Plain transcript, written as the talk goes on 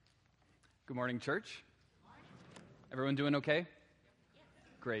Good morning, church. Everyone doing okay?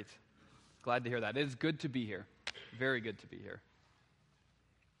 Great. Glad to hear that. It is good to be here. Very good to be here.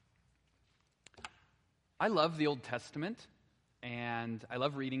 I love the Old Testament, and I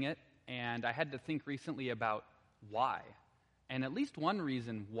love reading it, and I had to think recently about why. And at least one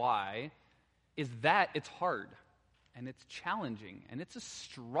reason why is that it's hard, and it's challenging, and it's a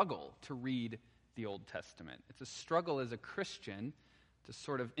struggle to read the Old Testament. It's a struggle as a Christian to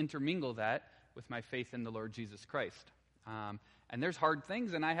sort of intermingle that with my faith in the Lord Jesus Christ. And there's hard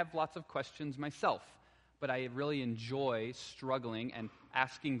things, and I have lots of questions myself. But I really enjoy struggling and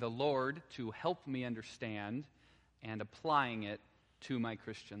asking the Lord to help me understand and applying it to my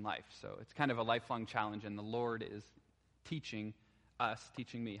Christian life. So it's kind of a lifelong challenge, and the Lord is teaching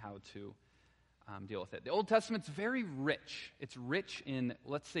me how to deal with it. The Old Testament's very rich. It's rich in,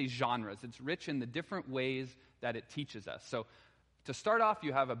 let's say, genres. It's rich in the different ways that it teaches us. So to start off,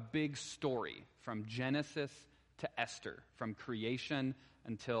 you have a big story from Genesis to Esther, from creation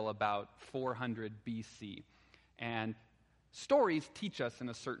until about 400 BC. And stories teach us in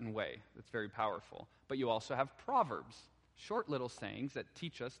a certain way that's very powerful. But you also have Proverbs, short little sayings that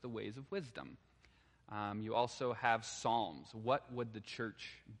teach us the ways of wisdom. You also have Psalms. What would the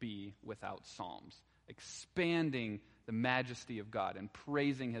church be without Psalms? Expanding the majesty of God and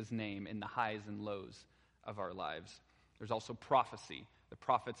praising his name in the highs and lows of our lives. There's also prophecy, the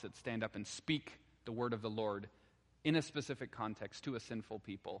prophets that stand up and speak the word of the Lord in a specific context to a sinful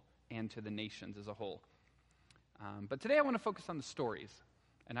people and to the nations as a whole. But today I want to focus on the stories.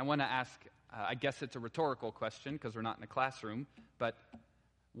 And I want to ask, I guess it's a rhetorical question because we're not in a classroom, but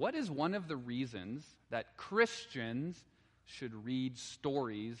what is one of the reasons that Christians should read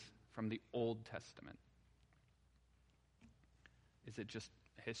stories from the Old Testament? Is it just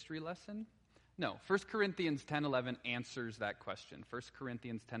a history lesson? No. 1 Corinthians 10:11 answers that question. 1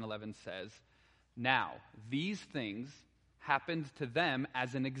 Corinthians 10:11 says, "Now, these things happened to them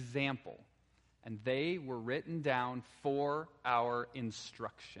as an example, and they were written down for our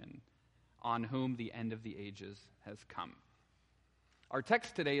instruction, on whom the end of the ages has come." Our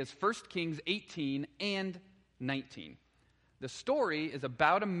text today is 1 Kings 18 and 19. The story is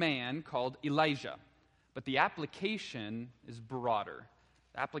about a man called Elijah, but the application is broader.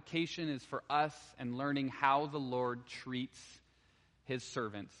 The application is for us and learning how the Lord treats his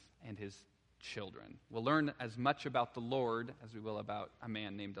servants and his children. We'll learn as much about the Lord as we will about a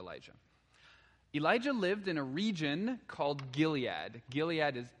man named Elijah. Elijah lived in a region called Gilead.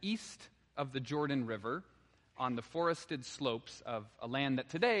 Gilead is east of the Jordan River on the forested slopes of a land that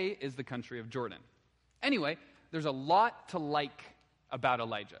today is the country of Jordan. Anyway, there's a lot to like about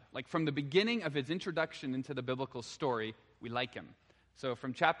Elijah. Like from the beginning of his introduction into the biblical story, we like him. So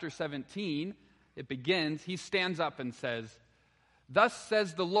from chapter 17, it begins, he stands up and says, "Thus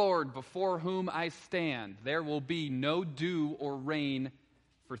says the Lord, before whom I stand, there will be no dew or rain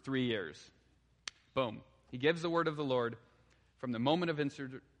for 3 years." Boom. He gives the word of the Lord from the moment of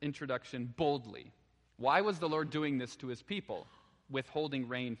introduction boldly. Why was the Lord doing this to his people, withholding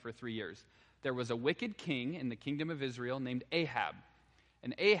rain for 3 years? There was a wicked king in the kingdom of Israel named Ahab.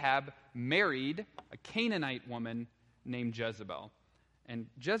 And Ahab married a Canaanite woman named Jezebel. And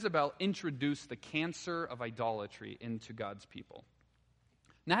Jezebel introduced the cancer of idolatry into God's people.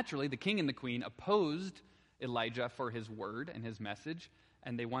 Naturally, the king and the queen opposed Elijah for his word and his message,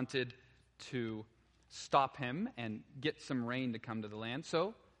 and they wanted to stop him and get some rain to come to the land.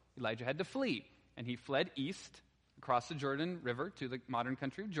 So Elijah had to flee, and he fled east across the Jordan River to the modern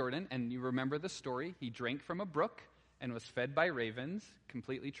country of Jordan. And you remember the story. He drank from a brook and was fed by ravens,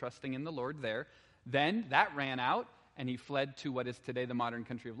 completely trusting in the Lord there. Then that ran out, and he fled to what is today the modern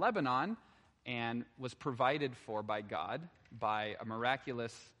country of Lebanon and was provided for by God by a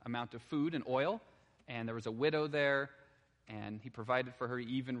miraculous amount of food and oil. And there was a widow there, and he provided for her. He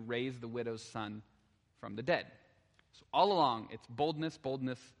even raised the widow's son from the dead. So all along, it's boldness,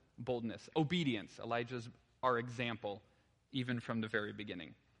 boldness, boldness. Obedience. Elijah's our example, even from the very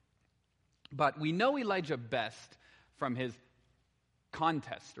beginning. But we know Elijah best from his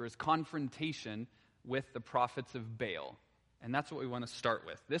contest or his confrontation with the prophets of Baal. And that's what we want to start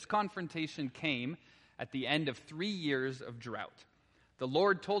with. This confrontation came at the end of 3 years of drought. The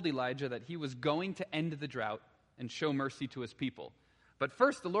Lord told Elijah that he was going to end the drought and show mercy to his people. But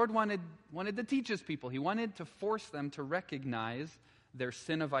first, the Lord wanted to teach his people. He wanted to force them to recognize their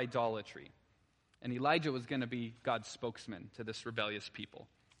sin of idolatry. And Elijah was going to be God's spokesman to this rebellious people.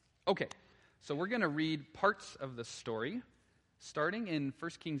 Okay, so we're going to read parts of the story, starting in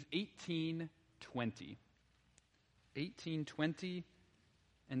 1 Kings 18:20. 18:20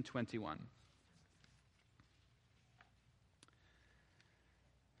 and 21.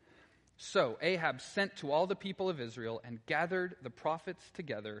 So Ahab sent to all the people of Israel and gathered the prophets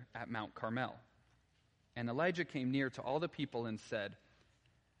together at Mount Carmel. And Elijah came near to all the people and said,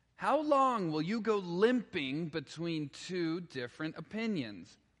 "How long will you go limping between two different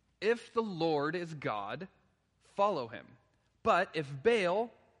opinions? If the Lord is God, follow him. But if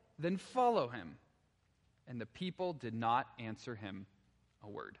Baal, then follow him." And the people did not answer him a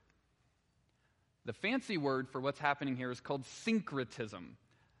word. The fancy word for what's happening here is called syncretism.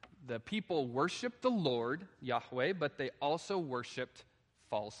 The people worshiped the Lord, Yahweh, but they also worshiped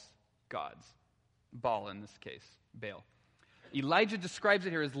false gods. Baal in this case, Baal. Elijah describes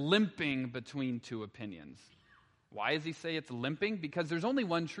it here as limping between two opinions. Why does he say it's limping? Because there's only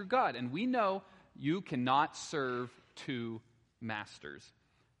one true God, and we know you cannot serve two masters.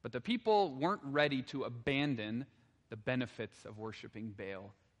 But the people weren't ready to abandon the benefits of worshiping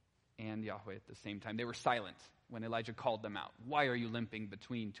Baal and Yahweh at the same time. They were silent when Elijah called them out. Why are you limping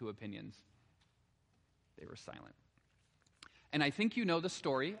between two opinions? They were silent. And I think you know the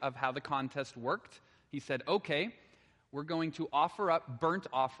story of how the contest worked. He said, "Okay, we're going to offer up burnt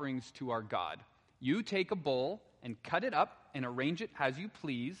offerings to our God. You take a bowl and cut it up and arrange it as you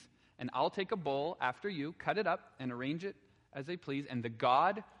please, and I'll take a bowl after you, cut it up and arrange it as I please, and the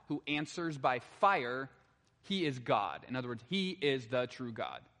God who answers by fire, he is God." In other words, he is the true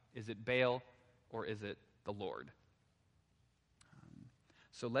God. Is it Baal or is it the Lord?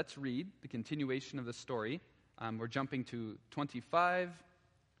 So let's read the continuation of the story. We're jumping to 25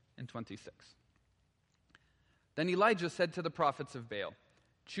 and 26. Then Elijah said to the prophets of Baal,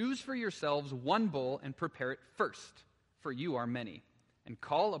 "Choose for yourselves one bull and prepare it first, for you are many, and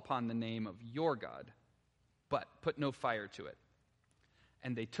call upon the name of your God, but put no fire to it."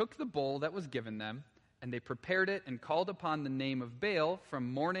 And they took the bull that was given them, and they prepared it and called upon the name of Baal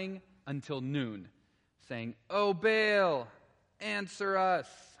from morning until noon, saying, "O Baal, answer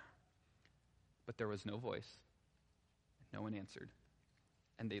us." But there was no voice. No one answered.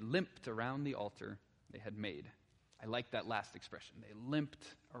 And they limped around the altar they had made. I like that last expression. They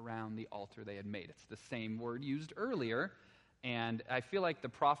limped around the altar they had made. It's the same word used earlier. And I feel like the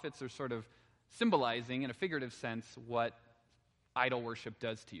prophets are sort of symbolizing, in a figurative sense, what idol worship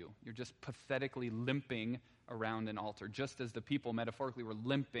does to you. You're just pathetically limping around an altar, just as the people metaphorically were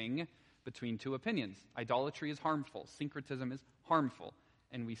limping between two opinions. Idolatry is harmful. Syncretism is harmful.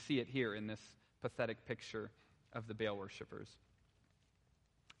 And we see it here in this pathetic picture of the Baal worshipers.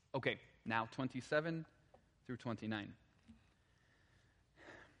 Okay, now 27 through 29.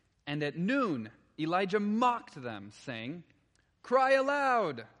 And at noon, Elijah mocked them, saying, "Cry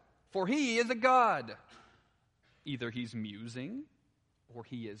aloud, for he is a god. Either he's musing, or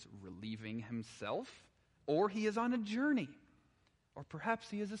he is relieving himself, or he is on a journey, or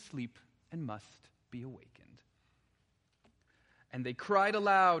perhaps he is asleep and must be awakened." And they cried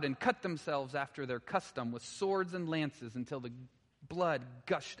aloud and cut themselves after their custom with swords and lances until the blood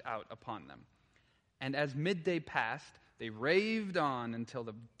gushed out upon them. And as midday passed, they raved on until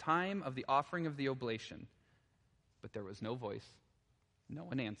the time of the offering of the oblation. But there was no voice, no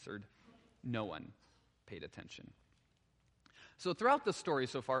one answered, no one paid attention. So throughout the story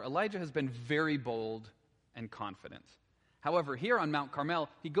so far, Elijah has been very bold and confident. However, here on Mount Carmel,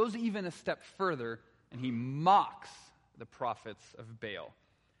 he goes even a step further and he mocks the prophets of Baal.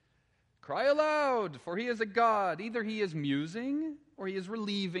 "Cry aloud, for he is a god. Either he is musing, or he is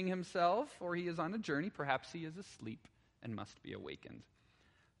relieving himself, or he is on a journey. Perhaps he is asleep and must be awakened."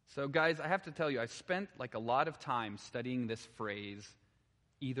 So guys, I have to tell you, I spent a lot of time studying this phrase,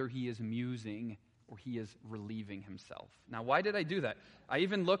 "Either he is musing, or he is relieving himself." Now, why did I do that? I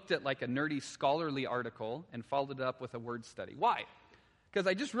even looked at a nerdy scholarly article and followed it up with a word study. Why? Because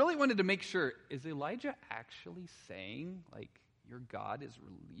I just really wanted to make sure, is Elijah actually saying, your God is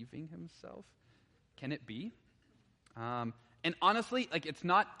relieving himself? Can it be? And honestly, it's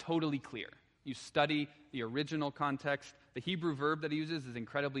not totally clear. You study the original context. The Hebrew verb that he uses is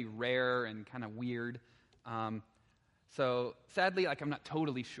incredibly rare and kind of weird. So sadly, I'm not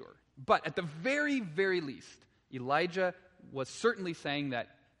totally sure. But at the very, very least, Elijah was certainly saying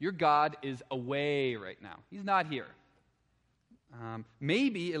that your God is away right now. He's not here.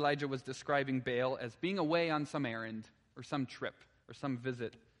 Maybe Elijah was describing Baal as being away on some errand or some trip or some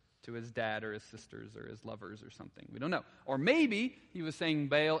visit to his dad or his sisters or his lovers or something. We don't know. Or maybe he was saying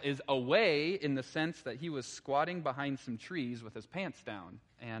Baal is away in the sense that he was squatting behind some trees with his pants down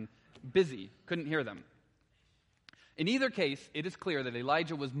and busy, couldn't hear them. In either case, it is clear that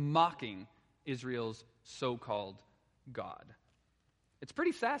Elijah was mocking Israel's so-called God. It's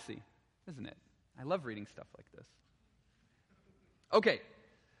pretty sassy, isn't it? I love reading stuff like this. Okay,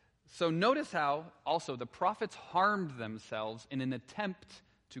 so notice how also the prophets harmed themselves in an attempt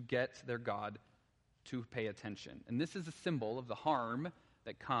to get their God to pay attention. And this is a symbol of the harm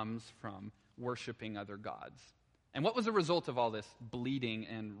that comes from worshiping other gods. And what was the result of all this bleating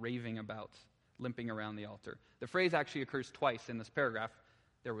and raving about, limping around the altar? The phrase actually occurs twice in this paragraph.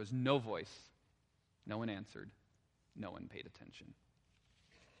 There was no voice, no one answered, no one paid attention.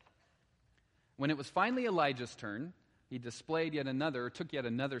 When it was finally Elijah's turn, he took yet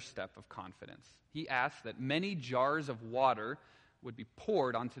another step of confidence. He asked that many jars of water would be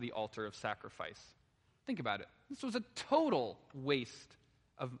poured onto the altar of sacrifice. Think about it. This was a total waste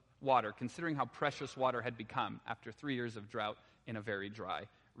of water, considering how precious water had become after 3 years of drought in a very dry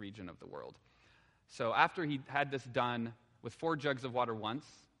region of the world. So after he had this done with 4 jugs of water once,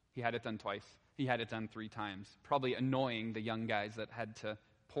 he had it done twice. He had it done 3 times, probably annoying the young guys that had to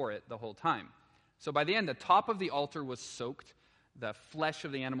pour it the whole time. So by the end, the top of the altar was soaked, the flesh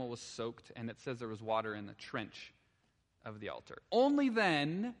of the animal was soaked, and it says there was water in the trench of the altar. Only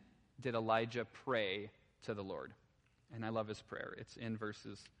then did Elijah pray to the Lord. And I love his prayer. It's in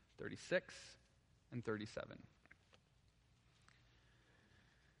verses 36 and 37.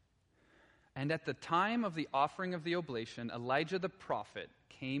 And at the time of the offering of the oblation, Elijah the prophet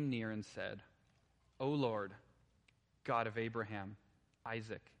came near and said, O Lord, God of Abraham,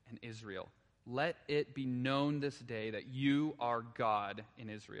 Isaac, and Israel, let it be known this day that you are God in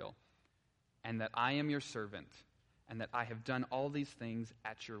Israel, and that I am your servant, and that I have done all these things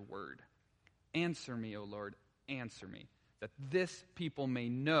at your word. Answer me, O Lord, answer me, that this people may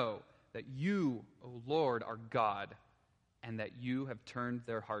know that you, O Lord, are God, and that you have turned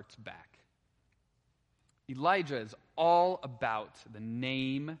their hearts back. Elijah is all about the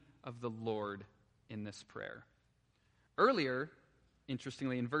name of the Lord in this prayer. Earlier,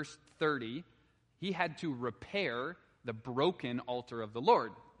 interestingly, in verse 30, he had to repair the broken altar of the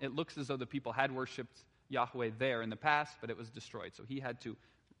Lord. It looks as though the people had worshipped Yahweh there in the past, but it was destroyed. So he had to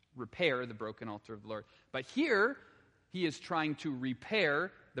repair the broken altar of the Lord. But here, he is trying to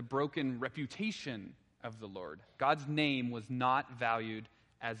repair the broken reputation of the Lord. God's name was not valued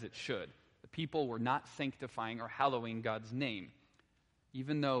as it should. The people were not sanctifying or hallowing God's name,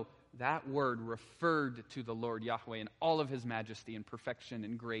 even though that word referred to the Lord Yahweh in all of his majesty and perfection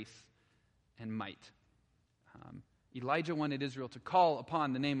and grace and might. Elijah wanted Israel to call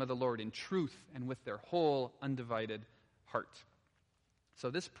upon the name of the Lord in truth and with their whole undivided heart. So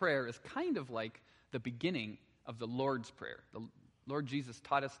this prayer is kind of like the beginning of the Lord's Prayer. The Lord Jesus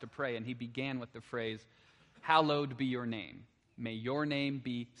taught us to pray, and he began with the phrase, hallowed be your name. May your name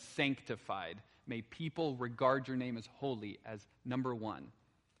be sanctified. May people regard your name as holy, as number one.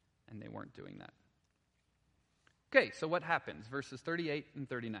 And they weren't doing that. Okay, so what happens? Verses 38 and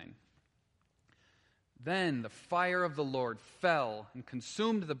 39. Then the fire of the Lord fell and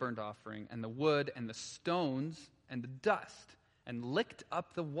consumed the burnt offering and the wood and the stones and the dust and licked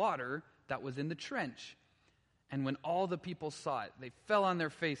up the water that was in the trench. And when all the people saw it, they fell on their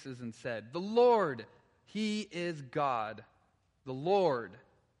faces and said, the Lord, he is God. The Lord,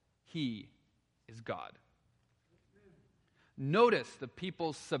 he is God. Notice the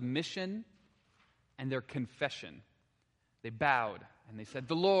people's submission and their confession. They bowed and they said,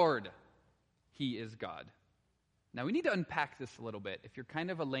 the Lord, he is God. Now we need to unpack this a little bit. If you're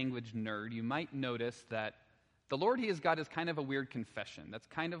kind of a language nerd, you might notice that the Lord, he is God is kind of a weird confession. That's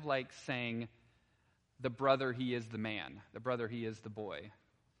kind of like saying the brother, he is the man. The brother, he is the boy.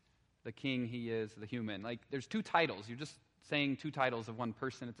 The king, he is the human. Like there's 2 titles. You're just saying 2 titles of one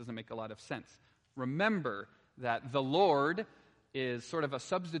person. It doesn't make a lot of sense. Remember that the Lord is sort of a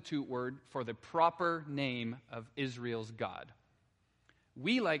substitute word for the proper name of Israel's God.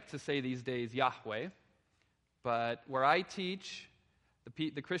 We like to say these days Yahweh, but where I teach,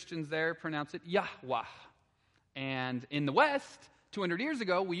 the Christians there pronounce it Yahweh. And in the West, 200 years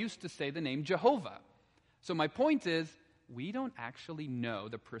ago, we used to say the name Jehovah. So my point is, we don't actually know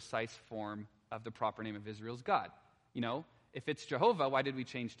the precise form of the proper name of Israel's God. You know, if it's Jehovah, why did we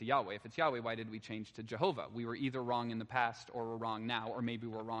change to Yahweh? If it's Yahweh, why did we change to Jehovah? We were either wrong in the past or we're wrong now, or maybe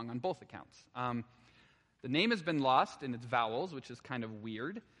we're wrong on both accounts. The name has been lost in its vowels, which is kind of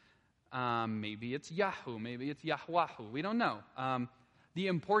weird. Maybe it's Yahu, maybe it's Yahwahu. We don't know. The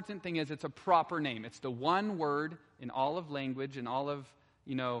important thing is it's a proper name. It's the one word in all of language and all of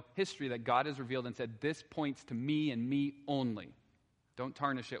history that God has revealed and said, this points to me and me only. Don't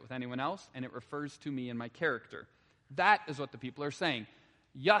tarnish it with anyone else, and it refers to me and my character. That is what the people are saying.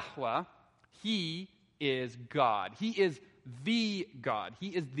 Yahweh, he is God. He is the God. He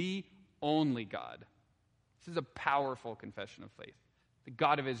is the only God. This is a powerful confession of faith. The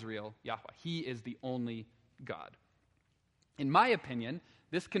God of Israel, Yahweh, he is the only God. In my opinion,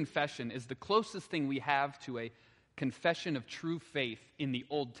 this confession is the closest thing we have to a confession of true faith in the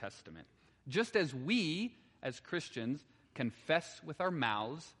Old Testament. Just as we, as Christians, confess with our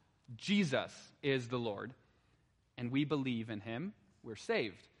mouths, Jesus is the Lord, and we believe in him, we're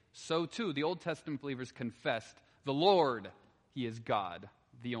saved. So too, the Old Testament believers confessed, the Lord, he is God,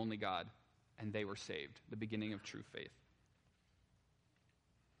 the only God, and they were saved, the beginning of true faith.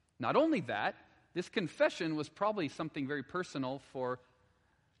 Not only that, this confession was probably something very personal for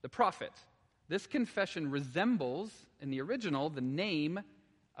the prophet. This confession resembles, in the original, the name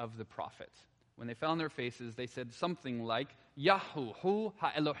of the prophet. When they fell on their faces, they said something like, Yahu, Hu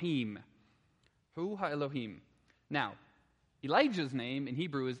Ha-Elohim. Hu Ha-Elohim. Now, Elijah's name in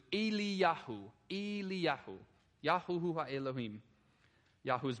Hebrew is Eliyahu. Eliyahu. Yahu Hu Ha-Elohim.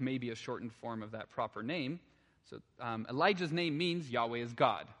 Yahu is maybe a shortened form of that proper name. So Elijah's name means Yahweh is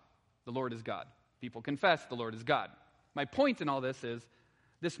God. The Lord is God. People confess the Lord is God. My point in all this is,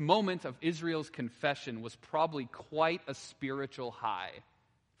 this moment of Israel's confession was probably quite a spiritual high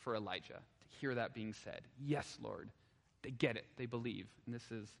for Elijah, to hear that being said. Yes, Lord. They get it. They believe. And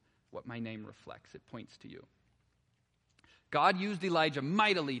this is what my name reflects. It points to you. God used Elijah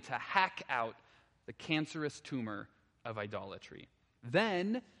mightily to hack out the cancerous tumor of idolatry.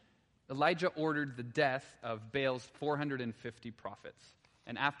 Then Elijah ordered the death of Baal's 450 prophets.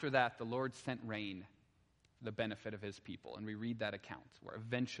 And after that, the Lord sent rain, the benefit of his people. And we read that account where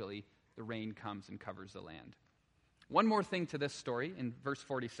eventually the rain comes and covers the land. One more thing to this story in verse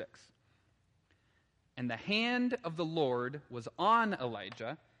 46. And the hand of the Lord was on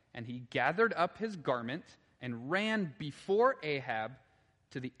Elijah, and he gathered up his garment and ran before Ahab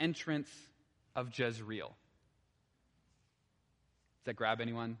to the entrance of Jezreel. Does that grab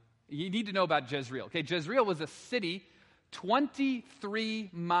anyone? You need to know about Jezreel. Okay, Jezreel was a city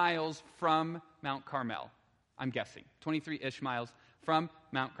 23 miles from Mount Carmel. I'm guessing, 23-ish miles from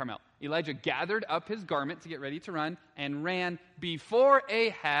Mount Carmel. Elijah gathered up his garment to get ready to run and ran before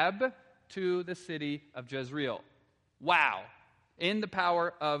Ahab to the city of Jezreel. Wow. In the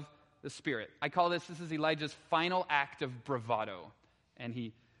power of the Spirit. I call this is Elijah's final act of bravado. And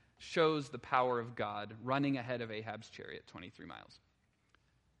he shows the power of God running ahead of Ahab's chariot 23 miles.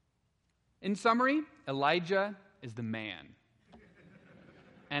 In summary, Elijah is the man.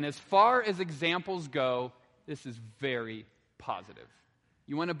 And as far as examples go, this is very positive.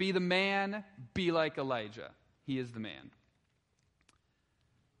 You want to be the man? Be like Elijah. He is the man.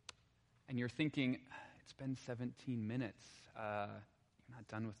 And you're thinking, it's been 17 minutes. You're not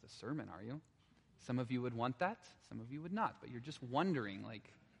done with the sermon, are you? Some of you would want that. Some of you would not. But you're just wondering,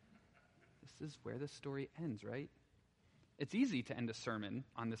 this is where the story ends, right? It's easy to end a sermon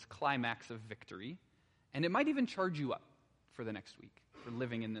on this climax of victory. And it might even charge you up for the next week, for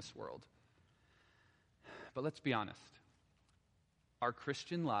living in this world. But let's be honest. Our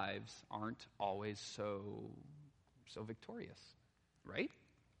Christian lives aren't always so victorious, right?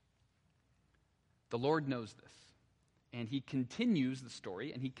 The Lord knows this. And he continues the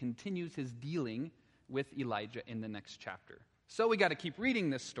story, and he continues his dealing with Elijah in the next chapter. So we got to keep reading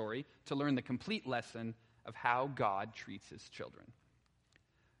this story to learn the complete lesson of how God treats his children.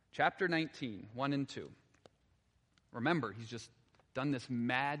 Chapter 19, 1 and 2. Remember, he's just done this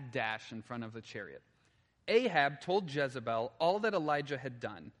mad dash in front of the chariot. Ahab told Jezebel all that Elijah had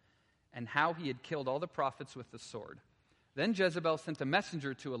done and how he had killed all the prophets with the sword. Then Jezebel sent a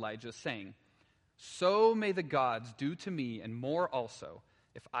messenger to Elijah saying, "So may the gods do to me and more also,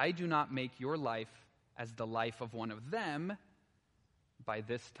 if I do not make your life as the life of one of them by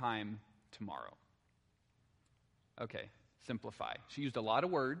this time tomorrow." Okay, simplify. She used a lot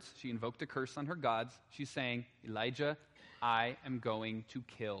of words. She invoked a curse on her gods. She's saying, Elijah, I am going to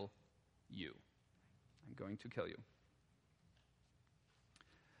kill you. I'm going to kill you.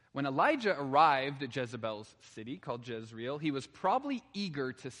 When Elijah arrived at Jezebel's city, called Jezreel, he was probably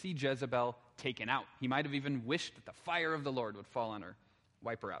eager to see Jezebel taken out. He might have even wished that the fire of the Lord would fall on her,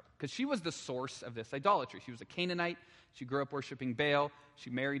 wipe her out. Because she was the source of this idolatry. She was a Canaanite. She grew up worshiping Baal. She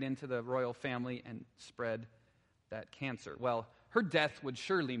married into the royal family and spread that cancer. Well, her death would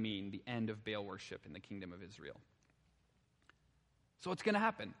surely mean the end of Baal worship in the kingdom of Israel. So what's going to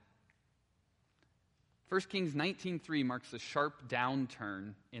happen? 1 Kings 19:3 marks a sharp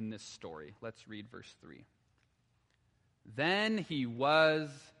downturn in this story. Let's read verse 3. Then he was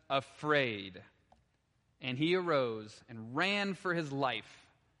afraid, and he arose and ran for his life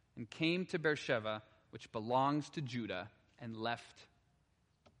and came to Beersheba, which belongs to Judah, and left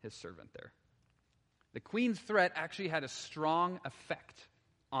his servant there. The queen's threat actually had a strong effect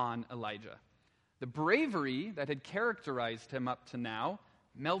on Elijah. The bravery that had characterized him up to now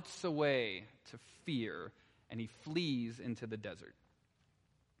melts away to fear, and he flees into the desert.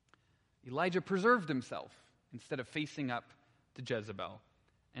 Elijah preserved himself. instead of facing up to Jezebel.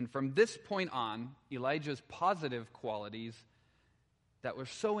 And from this point on, Elijah's positive qualities that were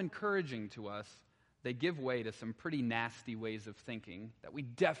so encouraging to us, they give way to some pretty nasty ways of thinking that we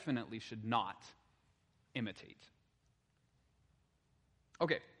definitely should not imitate.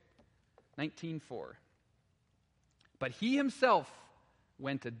 Okay, 19:4. But he himself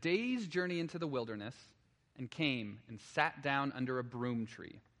went a day's journey into the wilderness and came and sat down under a broom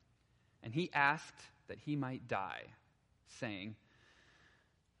tree. And he asked that he might die, saying,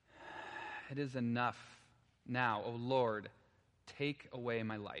 "It is enough now, O Lord, take away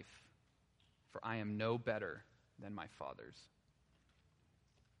my life, for I am no better than my fathers."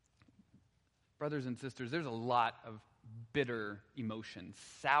 Brothers and sisters, there's a lot of bitter emotion,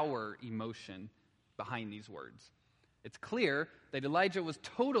 sour emotion behind these words. It's clear that Elijah was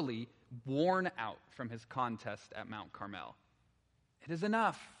totally worn out from his contest at Mount Carmel. It is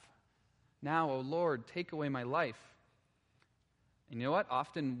enough. Now, O Lord, take away my life. And you know what?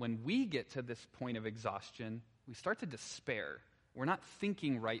 Often when we get to this point of exhaustion, we start to despair. We're not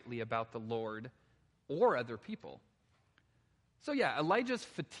thinking rightly about the Lord or other people. So yeah, Elijah's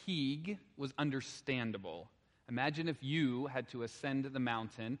fatigue was understandable. Imagine if you had to ascend the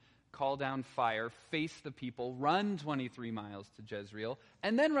mountain, call down fire, face the people, run 23 miles to Jezreel,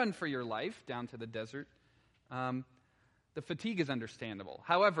 and then run for your life down to the desert. The fatigue is understandable.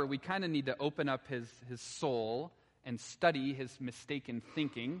 However, we kind of need to open up his soul and study his mistaken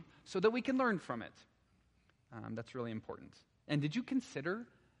thinking so that we can learn from it. That's really important. And did you consider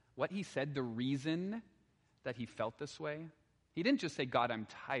what he said, the reason that he felt this way? He didn't just say, "God, I'm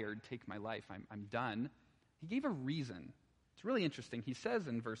tired, take my life, I'm done." He gave a reason. It's really interesting. He says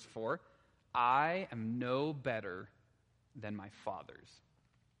in verse 4, "I am no better than my fathers."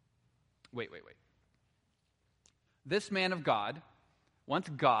 Wait. This man of God wants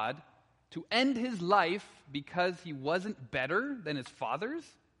God to end his life because he wasn't better than his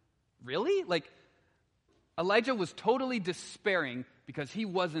fathers? Really? Elijah was totally despairing because he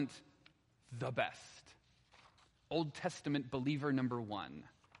wasn't the best. Old Testament believer number one.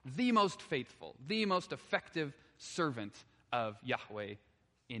 The most faithful, the most effective servant of Yahweh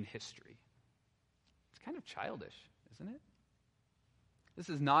in history. It's kind of childish, isn't it? This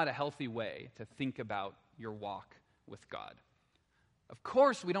is not a healthy way to think about your walk with God. Of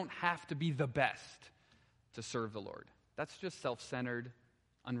course, we don't have to be the best to serve the Lord. That's just self-centered,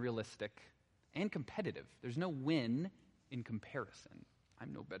 unrealistic, and competitive. There's no win in comparison.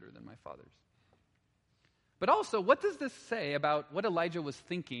 I'm no better than my fathers. But also, what does this say about what Elijah was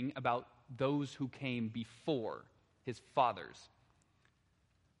thinking about those who came before his fathers?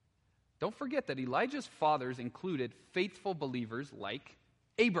 Don't forget that Elijah's fathers included faithful believers like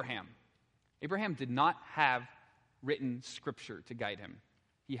Abraham. Abraham did not have written scripture to guide him.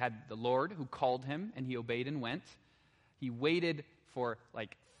 He had the Lord who called him, and he obeyed and went. He waited for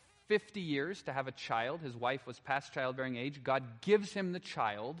 50 years to have a child. His wife was past childbearing age. God gives him the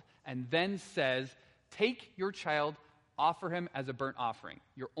child and then says, "Take your child, offer him as a burnt offering,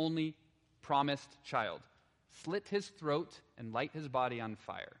 your only promised child. Slit his throat and light his body on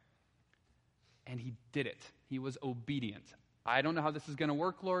fire." And he did it. He was obedient. "I don't know how this is going to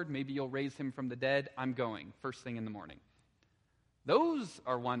work, Lord. Maybe you'll raise him from the dead. I'm going, first thing in the morning."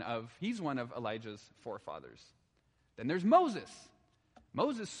 He's one of Elijah's forefathers. Then there's Moses.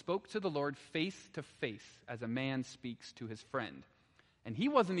 Moses spoke to the Lord face to face as a man speaks to his friend. And he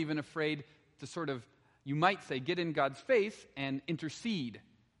wasn't even afraid to you might say, get in God's face and intercede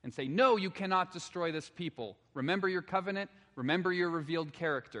and say, "No, you cannot destroy this people. Remember your covenant. Remember your revealed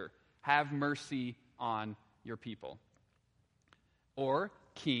character. Have mercy on your people." Or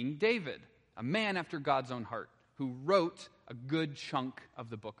King David, a man after God's own heart, who wrote a good chunk of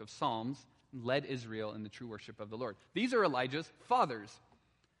the book of Psalms, and led Israel in the true worship of the Lord. These are Elijah's fathers.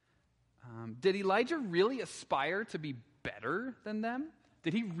 Did Elijah really aspire to be better than them?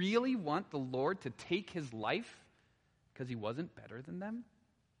 Did he really want the Lord to take his life because he wasn't better than them?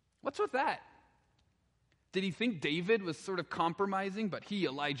 What's with that? Did he think David was sort of compromising, but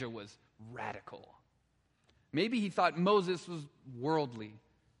Elijah, was radical? Maybe he thought Moses was worldly,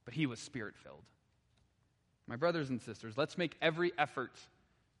 but he was spirit-filled. My brothers and sisters, let's make every effort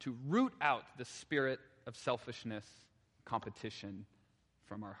to root out the spirit of selfishness, competition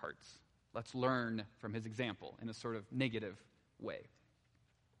from our hearts. Let's learn from his example in a sort of negative way.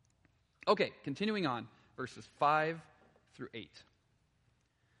 Okay, continuing on, verses 5 through 8.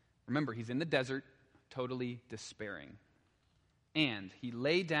 Remember, he's in the desert, totally despairing. "And he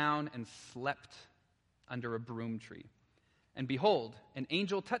lay down and slept under a broom tree. And behold, an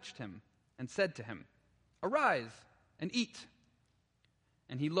angel touched him and said to him, 'Arise and eat.'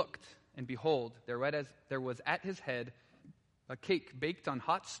 And he looked, and behold, there was at his head a cake baked on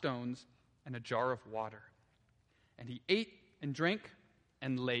hot stones and a jar of water. And he ate and drank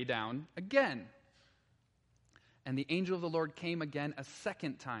and lay down again. And the angel of the Lord came again a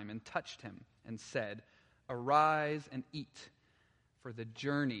second time and touched him and said, Arise and eat, for the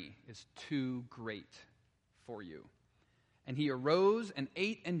journey is too great for you. And he arose and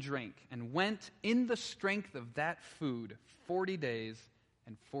ate and drank and went in the strength of that food 40 days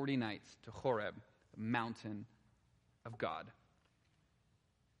and 40 nights to Horeb, the mountain of God.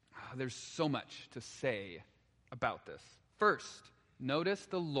 There's so much to say about this. First, notice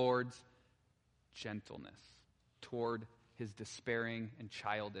the Lord's gentleness toward his despairing and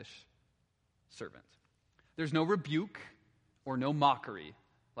childish servant. There's no rebuke or no mockery,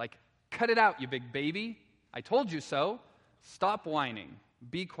 like, cut it out, you big baby. I told you so. Stop whining.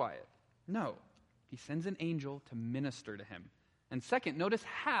 Be quiet. No, he sends an angel to minister to him. And second, notice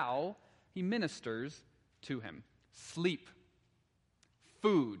how he ministers to him. Sleep.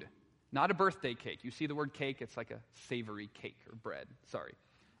 Food. Not a birthday cake. You see the word cake? It's like a savory cake or bread. Sorry.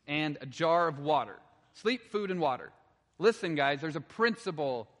 And a jar of water. Sleep, food, and water. Listen, guys, there's a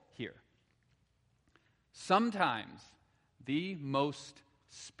principle here. Sometimes the most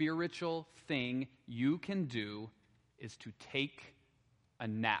spiritual thing you can do is to take a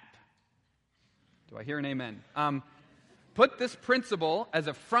nap. Do I hear an amen? Put this principle as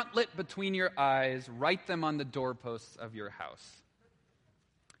a frontlet between your eyes. Write them on the doorposts of your house.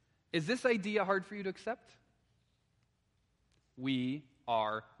 Is this idea hard for you to accept? We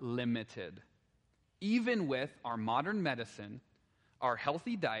are limited. Even with our modern medicine, our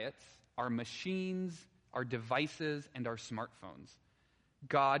healthy diets, our machines, our devices, and our smartphones,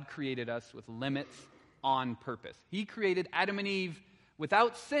 God created us with limits on purpose. He created Adam and Eve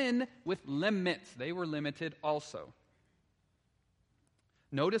without sin with limits. They were limited also.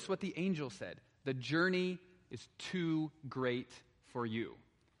 Notice what the angel said. The journey is too great for you.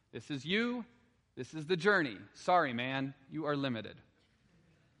 This is you. This is the journey. Sorry, man. You are limited.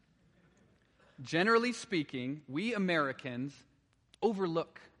 Generally speaking, we Americans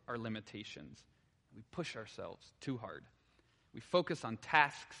overlook our limitations. We push ourselves too hard. We focus on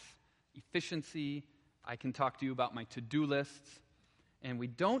tasks, efficiency. I can talk to you about my to-do lists. And we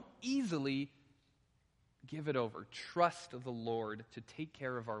don't easily give it over. Trust the Lord to take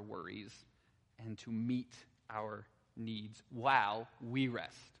care of our worries and to meet our needs while we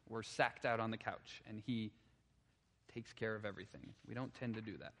rest. We're sacked out on the couch, and he takes care of everything. We don't tend to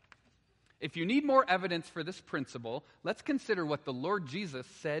do that. If you need more evidence for this principle, let's consider what the Lord Jesus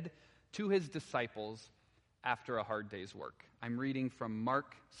said to his disciples after a hard day's work. I'm reading from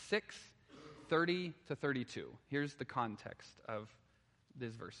Mark 6, 30 to 32. Here's the context of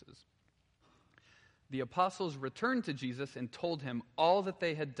these verses. The apostles returned to Jesus and told him all that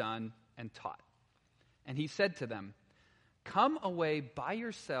they had done and taught. And he said to them, Come away by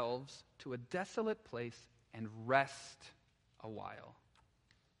yourselves to a desolate place and rest a while.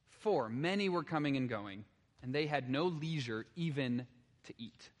 For many were coming and going, and they had no leisure even to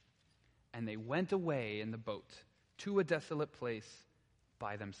eat. And they went away in the boat to a desolate place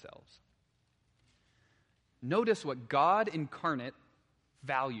by themselves. Notice what God incarnate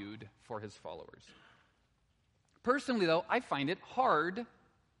valued for his followers. Personally, though, I find it hard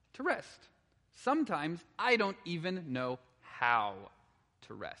to rest. Sometimes I don't even know how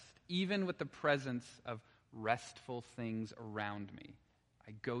to rest, even with the presence of restful things around me.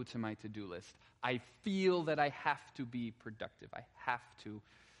 I go to my to-do list. I feel that I have to be productive. I have to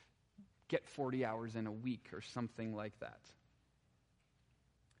get 40 hours in a week or something like that.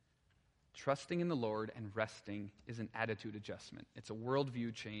 Trusting in the Lord and resting is an attitude adjustment. It's a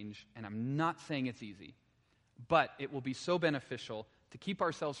worldview change, and I'm not saying it's easy, but it will be so beneficial to keep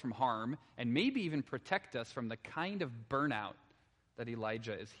ourselves from harm and maybe even protect us from the kind of burnout that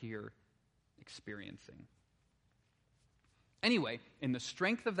Elijah is here experiencing. Anyway, in the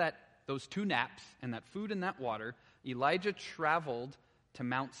strength of those two naps and that food and that water, Elijah traveled to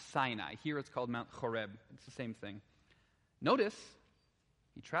Mount Sinai. Here it's called Mount Horeb. It's the same thing. Notice,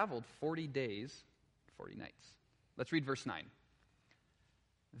 he traveled 40 days, 40 nights. Let's read verse 9.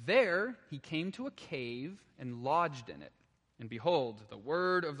 There he came to a cave and lodged in it. And behold, the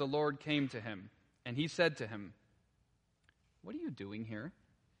word of the Lord came to him. And he said to him, What are you doing here,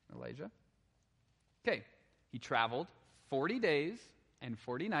 Elijah? Okay, he traveled 40 days and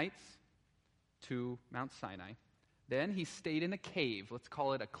 40 nights to Mount Sinai. Then he stayed in a cave. Let's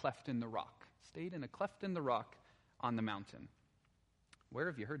call it a cleft in the rock. Stayed in a cleft in the rock on the mountain. Where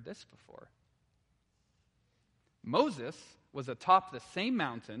have you heard this before? Moses was atop the same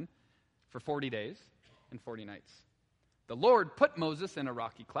mountain for 40 days and 40 nights. The Lord put Moses in a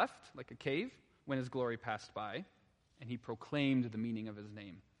rocky cleft, like a cave, when his glory passed by, and he proclaimed the meaning of his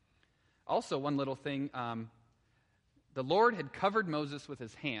name. Also, one little thing, the Lord had covered Moses with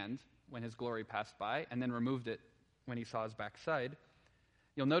his hand when his glory passed by, and then removed it when he saw his backside.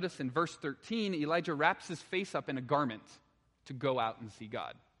 You'll notice in verse 13, Elijah wraps his face up in a garment to go out and see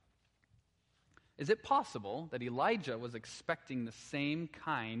God. Is it possible that Elijah was expecting the same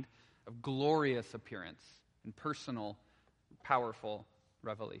kind of glorious appearance and personal, powerful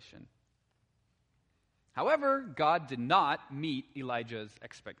revelation? However, God did not meet Elijah's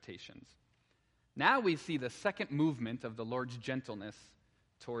expectations. Now we see the second movement of the Lord's gentleness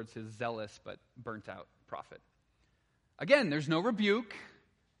towards his zealous but burnt-out prophet. Again, there's no rebuke,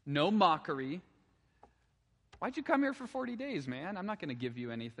 no mockery. Why'd you come here for 40 days, man? I'm not going to give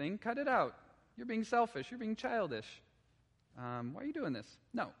you anything. Cut it out. You're being selfish. You're being childish. Why are you doing this?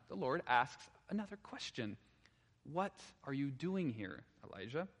 No, the Lord asks another question. What are you doing here,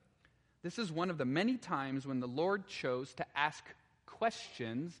 Elijah? This is one of the many times when the Lord chose to ask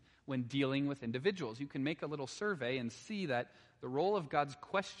questions when dealing with individuals. You can make a little survey and see that the role of God's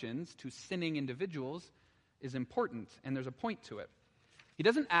questions to sinning individuals is important, and there's a point to it. He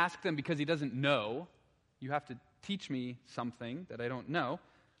doesn't ask them because he doesn't know. You have to teach me something that I don't know.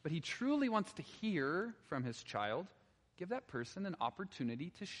 But he truly wants to hear from his child, give that person an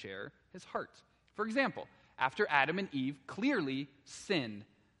opportunity to share his heart. For example, after Adam and Eve clearly sinned,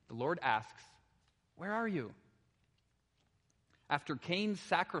 the Lord asks, "Where are you?" After Cain's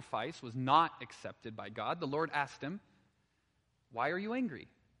sacrifice was not accepted by God, the Lord asked him, "Why are you angry?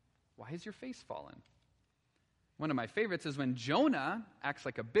 Why has your face fallen?" One of my favorites is when Jonah acts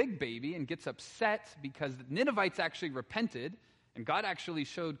like a big baby and gets upset because the Ninevites actually repented and God actually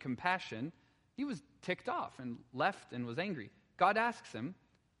showed compassion. He was ticked off and left and was angry. God asks him,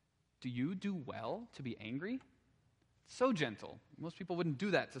 "Do you do well to be angry?" So gentle. Most people wouldn't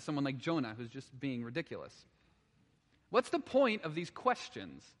do that to someone like Jonah, who's just being ridiculous. What's the point of these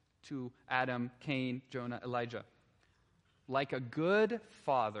questions to Adam, Cain, Jonah, Elijah? Like a good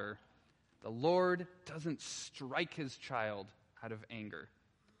father, the Lord doesn't strike his child out of anger,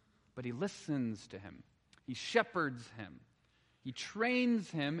 but he listens to him. He shepherds him. He trains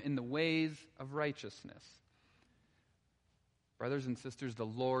him in the ways of righteousness. Brothers and sisters, the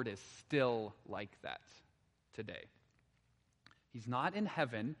Lord is still like that today. He's not in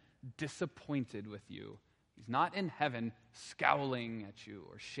heaven disappointed with you. He's not in heaven scowling at you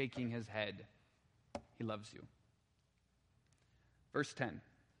or shaking his head. He loves you. Verse 10.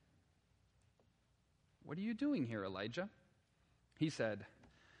 "What are you doing here, Elijah?" He said,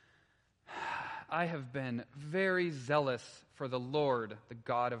 "I have been very zealous for the Lord, the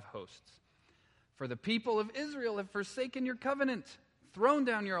God of hosts. For the people of Israel have forsaken your covenant, thrown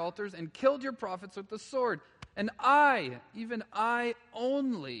down your altars, and killed your prophets with the sword. And I, even I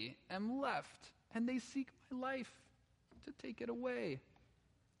only, am left, and they seek my life to take it away."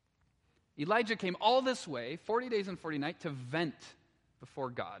 Elijah came all this way, 40 days and 40 nights, to vent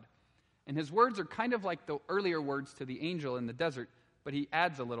before God. And his words are kind of like the earlier words to the angel in the desert, but he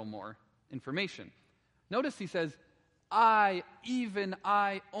adds a little more information. Notice he says, "I, even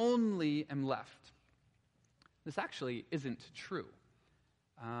I only am left." This actually isn't true.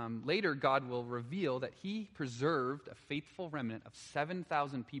 Later, God will reveal that he preserved a faithful remnant of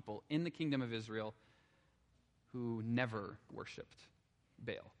 7,000 people in the kingdom of Israel who never worshipped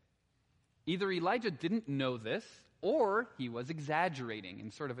Baal. Either Elijah didn't know this, or he was exaggerating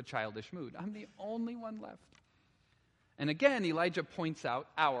in sort of a childish mood. I'm the only one left. And again, Elijah points out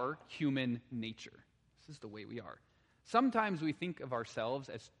our human nature. This is the way we are. Sometimes we think of ourselves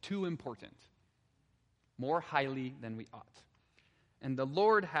as too important, more highly than we ought. And the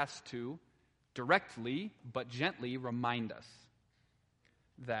Lord has to directly but gently remind us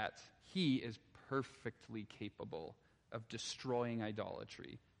that he is perfectly capable of destroying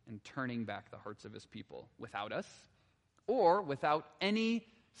idolatry and turning back the hearts of his people without us or without any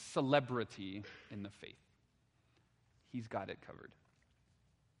celebrity in the faith. He's got it covered.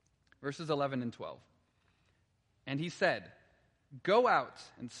 Verses 11 and 12. "And he said, 'Go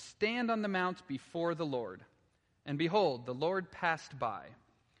out and stand on the mount before the Lord.' And behold, the Lord passed by,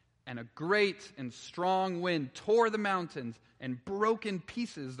 and a great and strong wind tore the mountains and broke in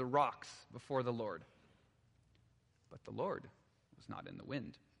pieces the rocks before the Lord. But the Lord was not in the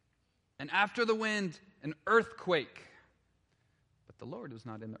wind. And after the wind, an earthquake. But the Lord was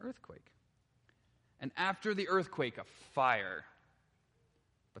not in the earthquake. And after the earthquake, a fire.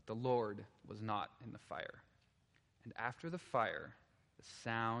 But the Lord was not in the fire. And after the fire, the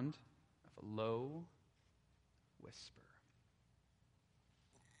sound of a low whisper."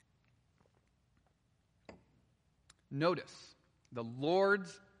 Notice, the Lord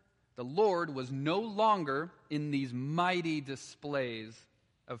was no longer in these mighty displays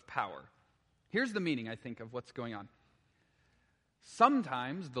of power. Here's the meaning, I think, of what's going on.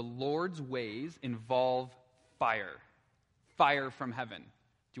 Sometimes the Lord's ways involve fire from heaven.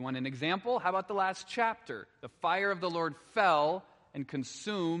 Do you want an example? How about the last chapter? The fire of the Lord fell and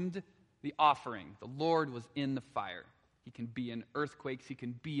consumed the offering. The Lord was in the fire. He can be in earthquakes. He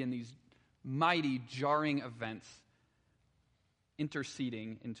can be in these mighty, jarring events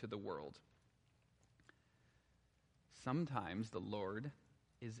interceding into the world. Sometimes the Lord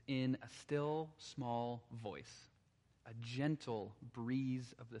is in a still, small voice, a gentle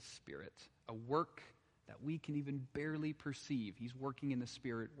breeze of the Spirit, a work that we can even barely perceive. He's working in the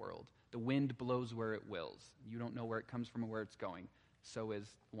spirit world. The wind blows where it wills. You don't know where it comes from or where it's going. So is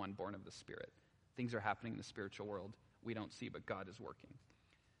one born of the Spirit. Things are happening in the spiritual world we don't see, but God is working.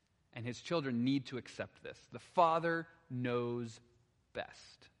 And his children need to accept this. The Father knows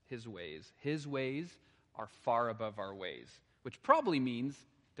best his ways. His ways are far above our ways, which probably means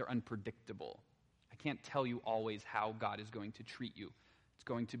they're unpredictable. I can't tell you always how God is going to treat you. It's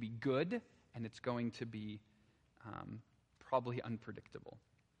going to be good, and it's going to be probably unpredictable.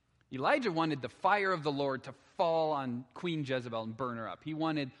 Elijah wanted the fire of the Lord to fall on Queen Jezebel and burn her up. He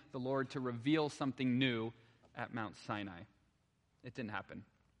wanted the Lord to reveal something new at Mount Sinai. It didn't happen.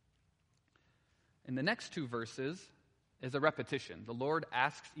 In the next two verses is a repetition. The Lord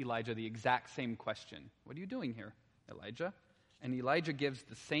asks Elijah the exact same question. What are you doing here, Elijah? And Elijah gives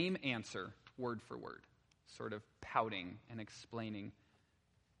the same answer, word for word, sort of pouting and explaining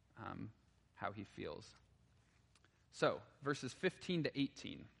how he feels. So, verses 15 to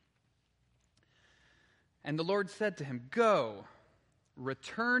 18. And the Lord said to him, "Go,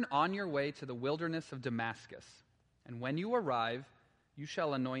 return on your way to the wilderness of Damascus, and when you arrive, you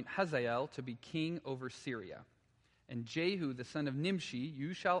shall anoint Hazael to be king over Syria. And Jehu, the son of Nimshi,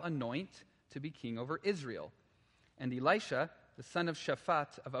 you shall anoint to be king over Israel. And Elisha, the son of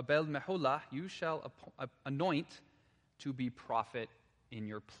Shaphat of Abel Meholah, you shall anoint to be prophet in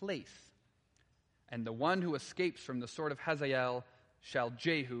your place. And the one who escapes from the sword of Hazael shall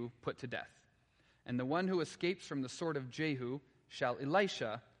Jehu put to death. And the one who escapes from the sword of Jehu shall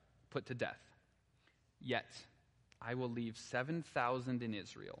Elisha put to death. Yet I will leave 7,000 in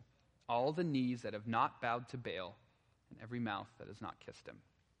Israel, all the knees that have not bowed to Baal, and every mouth that has not kissed him."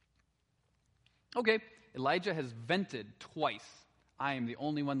 Okay, Elijah has vented twice. I am the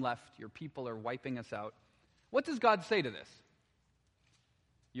only one left. Your people are wiping us out. What does God say to this?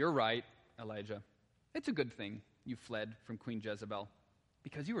 You're right, Elijah. It's a good thing you fled from Queen Jezebel,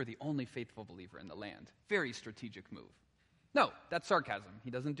 because you are the only faithful believer in the land. Very strategic move. No, that's sarcasm.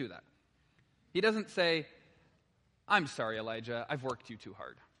 He doesn't do that. He doesn't say, "I'm sorry, Elijah, I've worked you too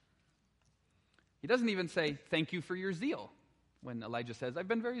hard." He doesn't even say, "Thank you for your zeal," when Elijah says, "I've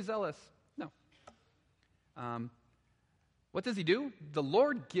been very zealous." No. What does he do? The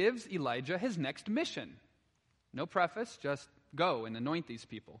Lord gives Elijah his next mission. No preface, just go and anoint these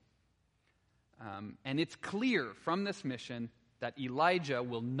people. And it's clear from this mission that Elijah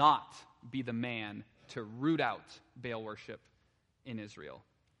will not be the man to root out Baal worship in Israel.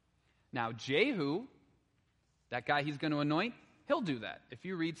 Now, Jehu, that guy he's going to anoint, he'll do that. If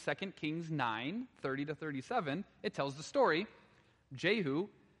you read 2 Kings 9, 30 to 37, it tells the story. Jehu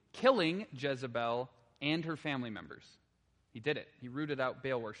killing Jezebel and her family members. He did it. He rooted out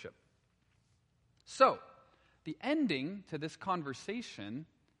Baal worship. So, the ending to this conversation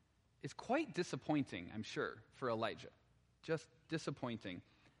is quite disappointing, I'm sure, for Elijah. Just disappointing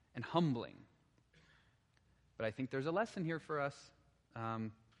and humbling. But I think there's a lesson here for us.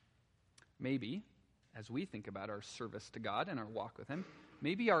 Maybe, as we think about our service to God and our walk with him,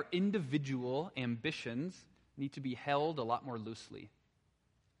 maybe our individual ambitions need to be held a lot more loosely.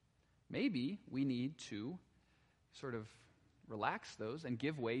 Maybe we need to sort of relax those and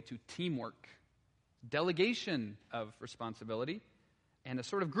give way to teamwork, delegation of responsibility, and a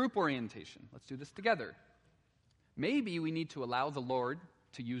sort of group orientation. Let's do this together. Maybe we need to allow the Lord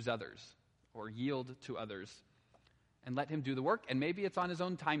to use others or yield to others and let him do the work, and maybe it's on his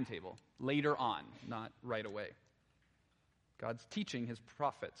own timetable, later on, not right away. God's teaching his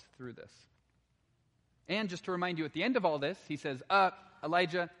prophets through this. And just to remind you, at the end of all this, he says,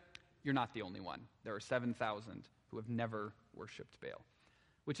 Elijah, you're not the only one. There are 7,000 who have never worshipped Baal,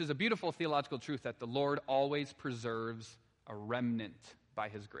 which is a beautiful theological truth that the Lord always preserves a remnant by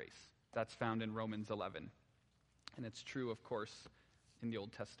his grace. That's found in Romans 11. And it's true, of course, in the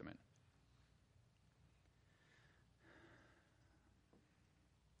Old Testament.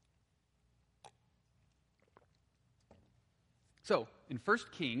 So, in 1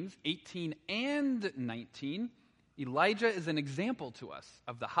 Kings 18 and 19, Elijah is an example to us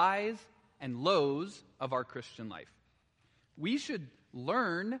of the highs and lows of our Christian life. We should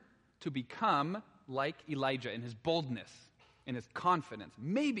learn to become like Elijah in his boldness, in his confidence,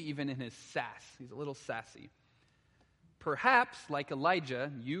 maybe even in his sass. He's a little sassy. Perhaps, like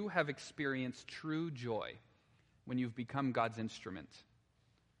Elijah, you have experienced true joy when you've become God's instrument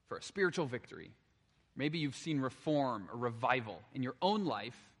for a spiritual victory. Maybe you've seen reform or revival in your own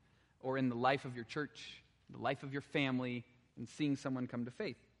life or in the life of your church, the life of your family, and seeing someone come to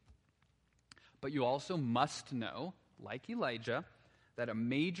faith. But you also must know, like Elijah, that a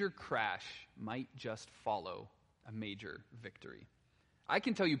major crash might just follow a major victory. I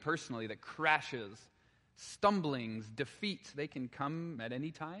can tell you personally that crashes, stumblings, defeats, they can come at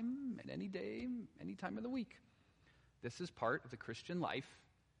any time, at any day, any time of the week. This is part of the Christian life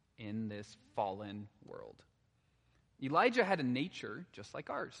in this fallen world. Elijah had a nature just like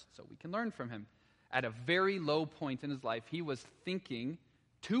ours, so we can learn from him. At a very low point in his life, he was thinking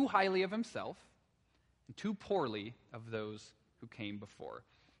too highly of himself and too poorly of those who came before.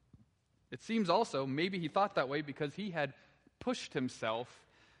 It seems also maybe he thought that way because he had pushed himself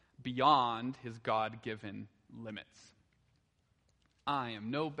beyond his God-given limits. I am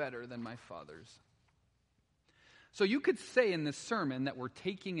no better than my fathers. So you could say in this sermon that we're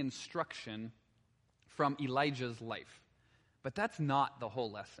taking instruction from Elijah's life, but that's not the whole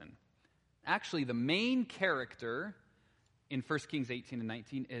lesson. Actually, the main character in 1 Kings 18 and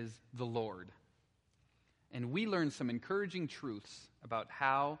 19 is the Lord. And we learn some encouraging truths about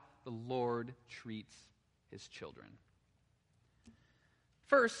how the Lord treats his children.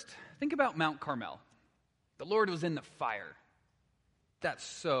 First, think about Mount Carmel. The Lord was in the fire. That's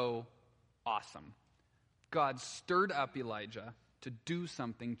so awesome. God stirred up Elijah to do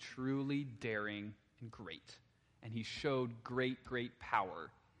something truly daring and great. And he showed great, great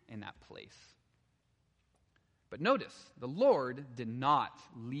power in that place. But notice, the Lord did not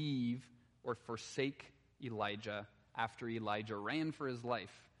leave or forsake Elijah after Elijah ran for his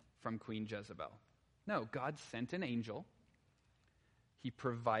life from Queen Jezebel. No, God sent an angel. He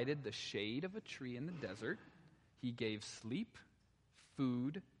provided the shade of a tree in the desert. He gave sleep,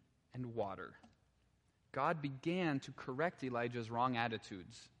 food, and water. God began to correct Elijah's wrong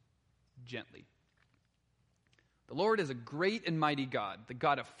attitudes gently. The Lord is a great and mighty God, the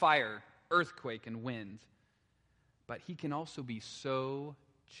God of fire, earthquake, and wind. But he can also be so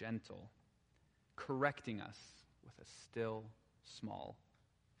gentle, correcting us with a still, small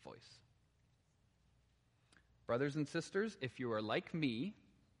voice. Brothers and sisters, if you are like me,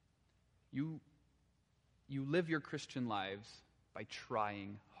 you live your Christian lives by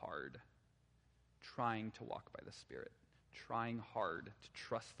trying hard, trying to walk by the Spirit, trying hard to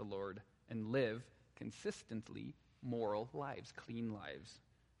trust the Lord and live consistently moral lives, clean lives.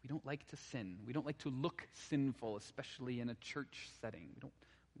 We don't like to sin. We don't like to look sinful, especially in a church setting. We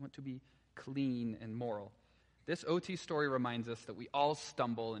want to be clean and moral. This OT story reminds us that we all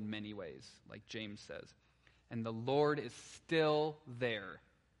stumble in many ways, like James says. And the Lord is still there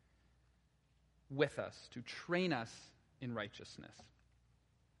with us to train us in righteousness.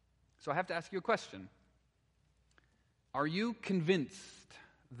 So I have to ask you a question. Are you convinced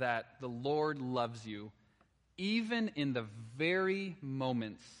that the Lord loves you even in the very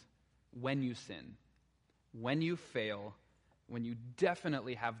moments when you sin, when you fail, when you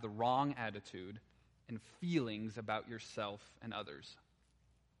definitely have the wrong attitude and feelings about yourself and others?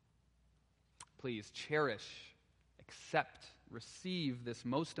 Please cherish, accept, receive this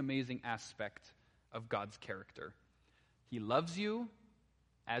most amazing aspect of God's character. He loves you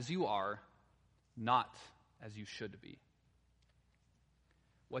as you are, not as you should be.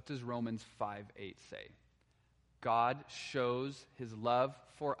 What does Romans 5:8 say? God shows his love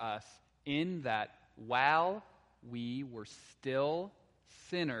for us in that while we were still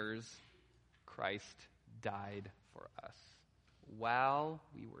sinners, Christ died for us. While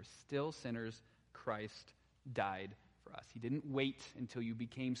we were still sinners, Christ died for us. He didn't wait until you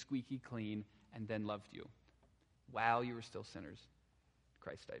became squeaky clean and then loved you. While you were still sinners,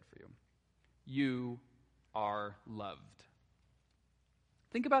 Christ died for you. You are loved.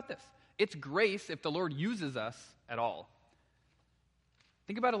 Think about this. It's grace if the Lord uses us at all.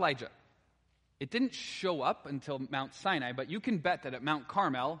 Think about Elijah. It didn't show up until Mount Sinai, but you can bet that at Mount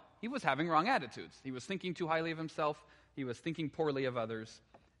Carmel, he was having wrong attitudes. He was thinking too highly of himself. He was thinking poorly of others.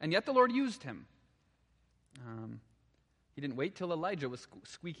 And yet the Lord used him. He didn't wait till Elijah was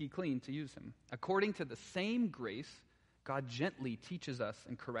squeaky clean to use him. According to the same grace, God gently teaches us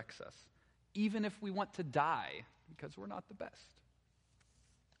and corrects us, even if we want to die because we're not the best.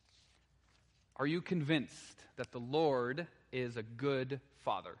 Are you convinced that the Lord is a good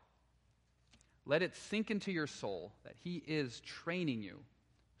Father? Let it sink into your soul that he is training you,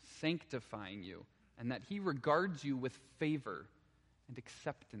 sanctifying you, and that he regards you with favor and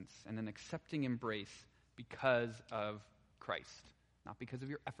acceptance and an accepting embrace because of Christ. Not because of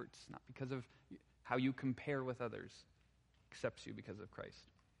your efforts, not because of how you compare with others. Accepts you because of Christ.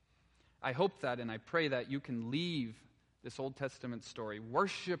 I hope that and I pray that you can leave this Old Testament story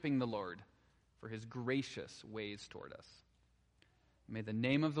worshiping the Lord for his gracious ways toward us. May the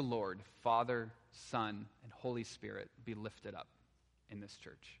name of the Lord, Father, Son, and Holy Spirit be lifted up in this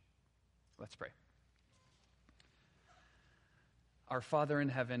church. Let's pray. Our Father in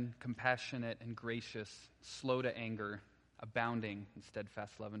heaven, compassionate and gracious, slow to anger, abounding in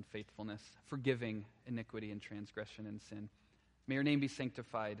steadfast love and faithfulness, forgiving iniquity and transgression and sin. May your name be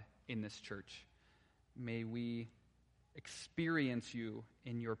sanctified in this church. May we experience you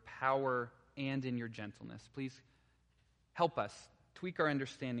in your power and in your gentleness. Please help us tweak our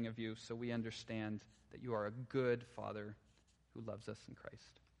understanding of you so we understand that you are a good Father who loves us in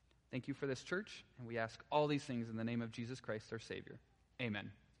Christ. Thank you for this church, and we ask all these things in the name of Jesus Christ, our Savior.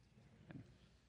 Amen.